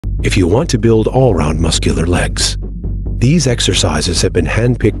if you want to build all-round muscular legs. These exercises have been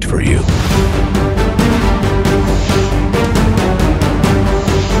handpicked for you.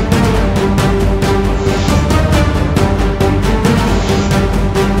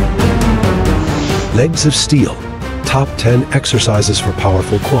 Legs of steel. Top 10 exercises for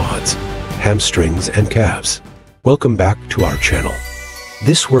powerful quads, hamstrings, and calves. Welcome back to our channel.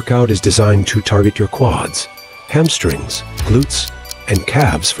 This workout is designed to target your quads, hamstrings, glutes, and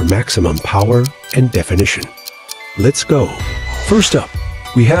calves for maximum power and definition. Let's go. First up,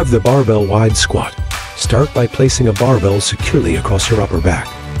 we have the barbell wide squat. Start by placing a barbell securely across your upper back,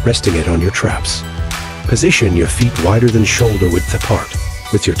 resting it on your traps. Position your feet wider than shoulder width apart,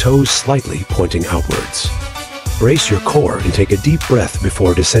 with your toes slightly pointing outwards. Brace your core and take a deep breath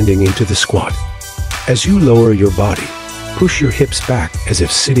before descending into the squat. As you lower your body, push your hips back as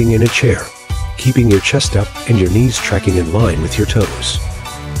if sitting in a chair, keeping your chest up and your knees tracking in line with your toes.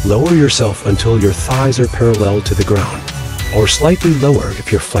 Lower yourself until your thighs are parallel to the ground, or slightly lower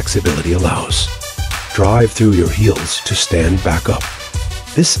if your flexibility allows. Drive through your heels to stand back up.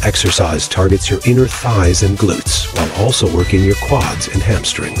 This exercise targets your inner thighs and glutes while also working your quads and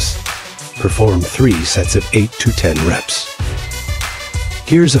hamstrings. Perform 3 sets of 8 to 10 reps.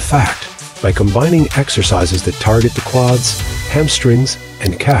 Here's a fact. By combining exercises that target the quads, hamstrings,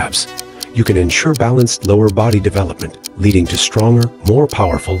 and calves, you can ensure balanced lower body development, leading to stronger, more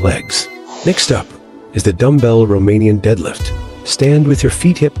powerful legs. Next up is the Dumbbell Romanian deadlift. Stand with your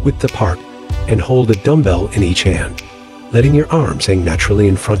feet hip width apart and hold a dumbbell in each hand, letting your arms hang naturally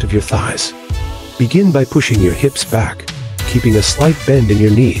in front of your thighs. Begin by pushing your hips back, keeping a slight bend in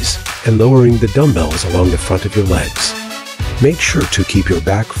your knees, and lowering the dumbbells along the front of your legs. Make sure to keep your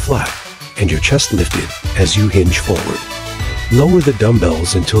back flat and your chest lifted as you hinge forward. Lower the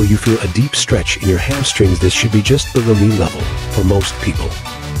dumbbells until you feel a deep stretch in your hamstrings. This should be just below knee level for most people.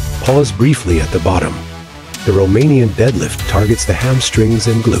 Pause briefly at the bottom. The Romanian deadlift targets the hamstrings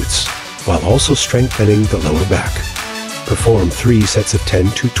and glutes, while also strengthening the lower back. Perform 3 sets of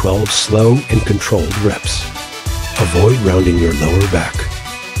 10 to 12 slow and controlled reps. Avoid rounding your lower back.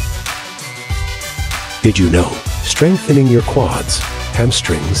 Did you know, strengthening your quads,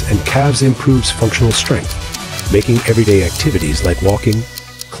 hamstrings, and calves improves functional strength, making everyday activities like walking,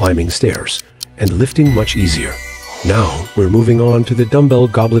 climbing stairs, and lifting much easier. Now, we're moving on to the dumbbell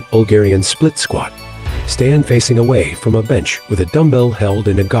goblet Bulgarian split squat. Stand facing away from a bench with a dumbbell held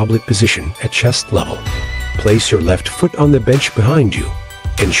in a goblet position at chest level. Place your left foot on the bench behind you,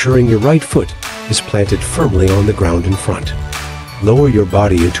 ensuring your right foot is planted firmly on the ground in front. Lower your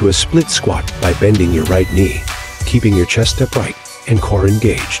body into a split squat by bending your right knee, keeping your chest upright and core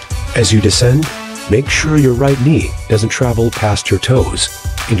engaged. As you descend, make sure your right knee doesn't travel past your toes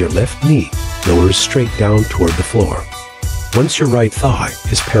and your left knee lowers straight down toward the floor. Once your right thigh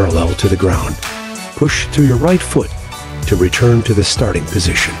is parallel to the ground, push through your right foot to return to the starting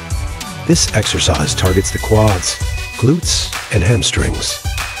position. This exercise targets the quads, glutes, and hamstrings.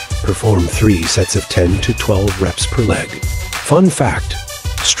 Perform 3 sets of 10 to 12 reps per leg. Fun fact,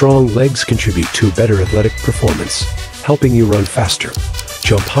 strong legs contribute to better athletic performance, helping you run faster,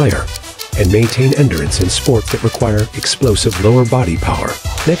 jump higher, and maintain endurance in sports that require explosive lower body power.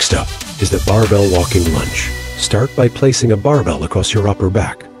 Next up is the barbell walking lunge. Start by placing a barbell across your upper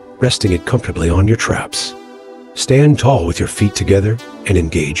back, resting it comfortably on your traps. Stand tall with your feet together and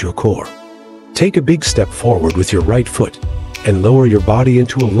engage your core. Take a big step forward with your right foot and lower your body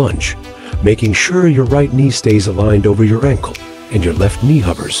into a lunge, making sure your right knee stays aligned over your ankle and your left knee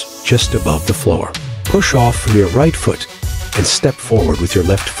hovers just above the floor. Push off from your right foot and step forward with your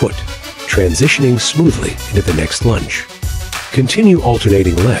left foot, transitioning smoothly into the next lunge. Continue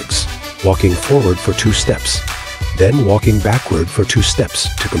alternating legs, walking forward for 2 steps, then walking backward for 2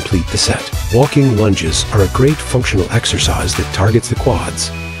 steps to complete the set. Walking lunges are a great functional exercise that targets the quads,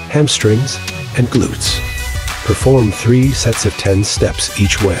 hamstrings, and glutes. Perform 3 sets of 10 steps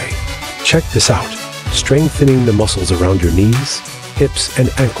each way. Check this out. Strengthening the muscles around your knees, hips, and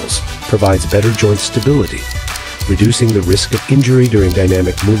ankles provides better joint stability, reducing the risk of injury during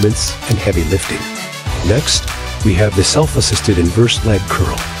dynamic movements and heavy lifting. Next, we have the self-assisted inverse leg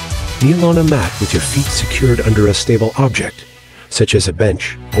curl. Kneel on a mat with your feet secured under a stable object, such as a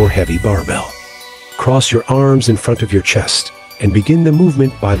bench or heavy barbell. Cross your arms in front of your chest and begin the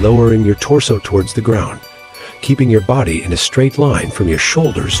movement by lowering your torso towards the ground, keeping your body in a straight line from your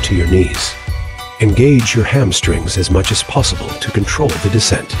shoulders to your knees. Engage your hamstrings as much as possible to control the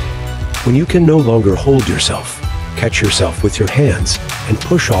descent. When you can no longer hold yourself, catch yourself with your hands and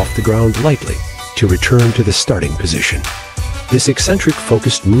push off the ground lightly to return to the starting position. This eccentric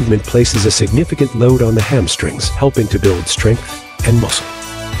focused movement places a significant load on the hamstrings, helping to build strength and muscle.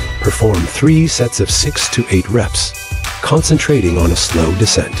 Perform 3 sets of 6 to 8 reps, concentrating on a slow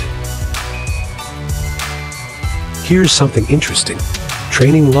descent. Here's something interesting.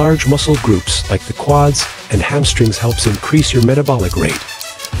 Training large muscle groups like the quads and hamstrings helps increase your metabolic rate,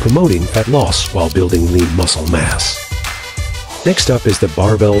 promoting fat loss while building lean muscle mass. Next up is the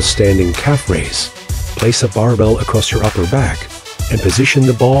barbell standing calf raise. Place a barbell across your upper back and position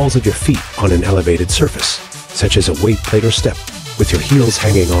the balls of your feet on an elevated surface, such as a weight plate or step, with your heels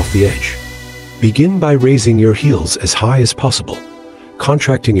hanging off the edge. Begin by raising your heels as high as possible,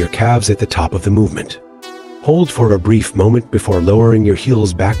 contracting your calves at the top of the movement. Hold for a brief moment before lowering your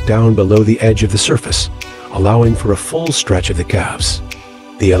heels back down below the edge of the surface, allowing for a full stretch of the calves.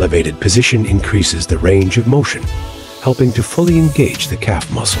 The elevated position increases the range of motion, helping to fully engage the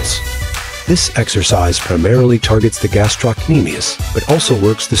calf muscles. This exercise primarily targets the gastrocnemius, but also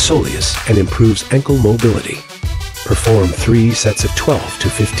works the soleus and improves ankle mobility. Perform 3 sets of 12 to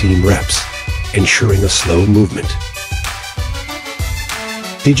 15 reps, ensuring a slow movement.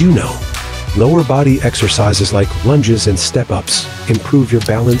 Did you know? Lower body exercises like lunges and step-ups improve your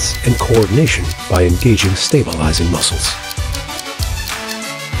balance and coordination by engaging stabilizing muscles.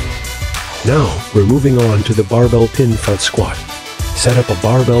 Now, we're moving on to the barbell pin front squat. Set up a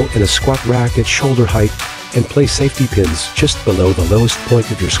barbell in a squat rack at shoulder height and place safety pins just below the lowest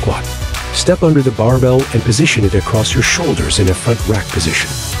point of your squat. Step under the barbell and position it across your shoulders in a front rack position,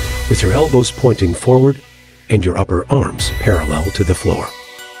 with your elbows pointing forward and your upper arms parallel to the floor.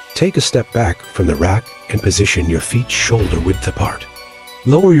 Take a step back from the rack and position your feet shoulder width apart.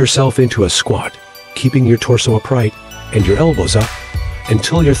 Lower yourself into a squat, keeping your torso upright and your elbows up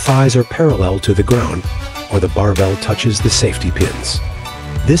until your thighs are parallel to the ground or the barbell touches the safety pins.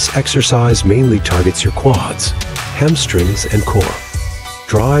 This exercise mainly targets your quads, hamstrings, and core.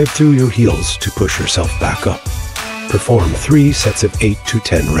 Drive through your heels to push yourself back up. Perform 3 sets of 8 to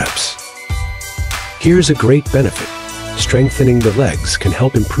 10 reps. Here's a great benefit. Strengthening the legs can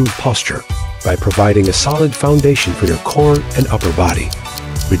help improve posture by providing a solid foundation for your core and upper body,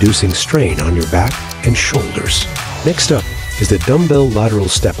 reducing strain on your back and shoulders. Next up is the dumbbell lateral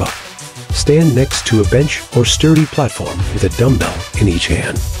step-up. Stand next to a bench or sturdy platform with a dumbbell in each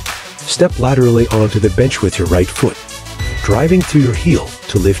hand. Step laterally onto the bench with your right foot, driving through your heel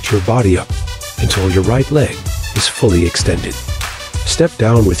to lift your body up until your right leg is fully extended. Step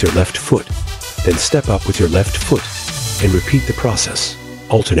down with your left foot, then step up with your left foot, and repeat the process,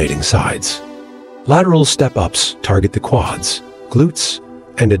 alternating sides. Lateral step-ups target the quads, glutes,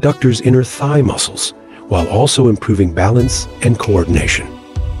 and adductors' inner thigh muscles, while also improving balance and coordination.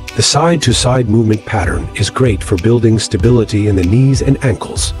 The side-to-side movement pattern is great for building stability in the knees and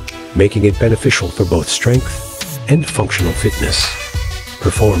ankles, making it beneficial for both strength and functional fitness.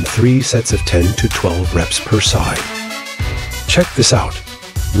 Perform 3 sets of 10 to 12 reps per side. Check this out.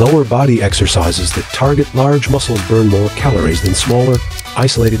 Lower body exercises that target large muscles burn more calories than smaller,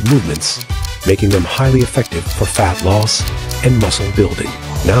 isolated movements, making them highly effective for fat loss and muscle building.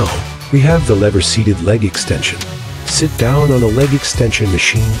 Now, we have the lever-seated leg extension. Sit down on a leg extension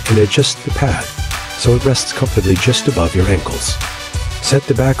machine and adjust the pad so it rests comfortably just above your ankles. Set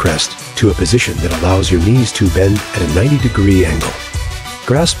the backrest to a position that allows your knees to bend at a 90-degree angle.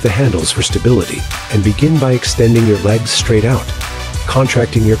 Grasp the handles for stability and begin by extending your legs straight out,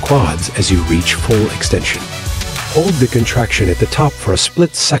 contracting your quads as you reach full extension. Hold the contraction at the top for a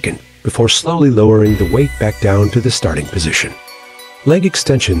split second before slowly lowering the weight back down to the starting position. Leg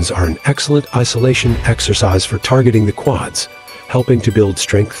extensions are an excellent isolation exercise for targeting the quads, helping to build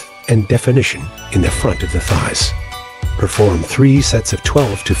strength and definition in the front of the thighs. Perform 3 sets of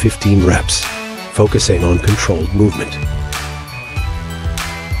 12 to 15 reps, focusing on controlled movement.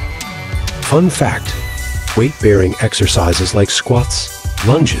 Fun fact: weight-bearing exercises like squats,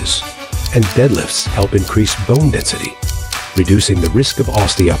 lunges, and deadlifts help increase bone density, reducing the risk of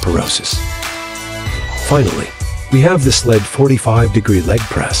osteoporosis. Finally, we have the Sled 45-degree leg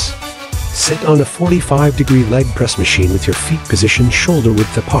press. Sit on a 45-degree leg press machine with your feet positioned shoulder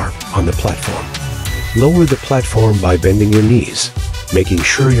width apart on the platform. Lower the platform by bending your knees, making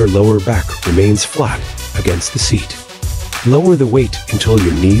sure your lower back remains flat against the seat. Lower the weight until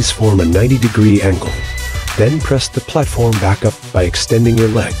your knees form a 90-degree angle. Then press the platform back up by extending your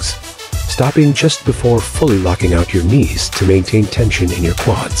legs, stopping just before fully locking out your knees to maintain tension in your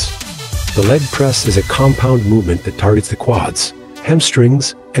quads. The leg press is a compound movement that targets the quads,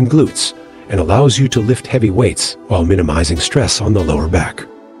 hamstrings, and glutes, and allows you to lift heavy weights while minimizing stress on the lower back.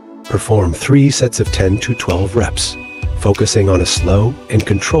 Perform 3 sets of 10 to 12 reps, focusing on a slow and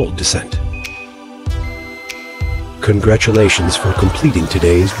controlled descent. Congratulations for completing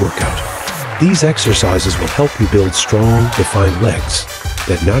today's workout. These exercises will help you build strong, defined legs,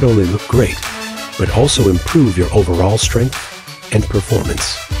 that not only look great, but also improve your overall strength and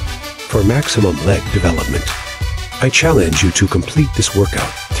performance. For maximum leg development, I challenge you to complete this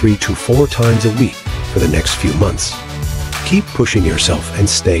workout 3 to 4 times a week for the next few months. Keep pushing yourself and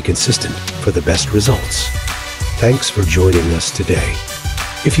stay consistent for the best results. Thanks for joining us today.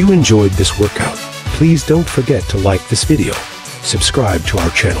 If you enjoyed this workout, please don't forget to like this video, subscribe to our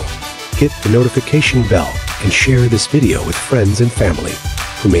channel, hit the notification bell, and share this video with friends and family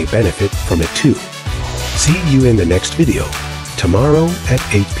who may benefit from it too. See you in the next video, tomorrow at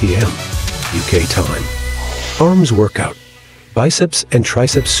 8 p.m. UK time. Arms workout. Biceps and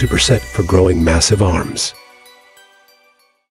triceps superset for growing massive arms.